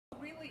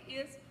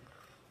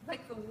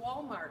like the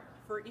Walmart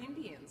for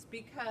Indians,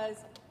 because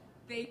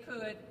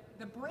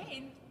the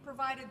brain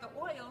provided the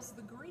oils,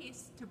 the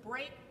grease, to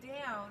break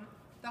down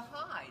the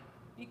hide,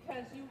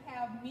 because you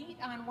have meat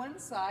on one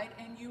side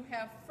and you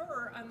have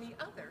fur on the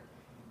other.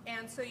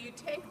 And so you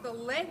take the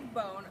leg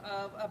bone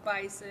of a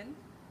bison,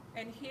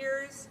 and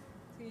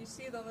can you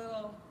see the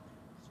little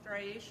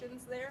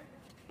striations there?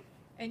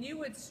 And you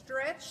would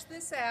stretch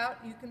this out,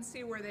 you can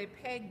see where they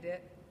pegged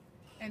it,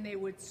 and they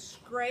would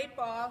scrape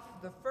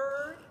off the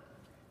fur,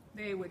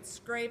 they would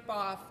scrape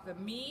off the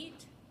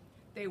meat,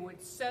 they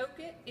would soak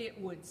it, it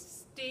would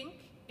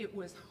stink, it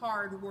was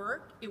hard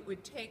work, it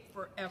would take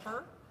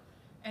forever,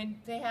 and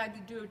they had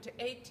to do it to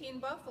 18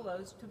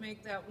 buffaloes to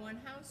make that one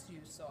house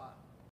you saw.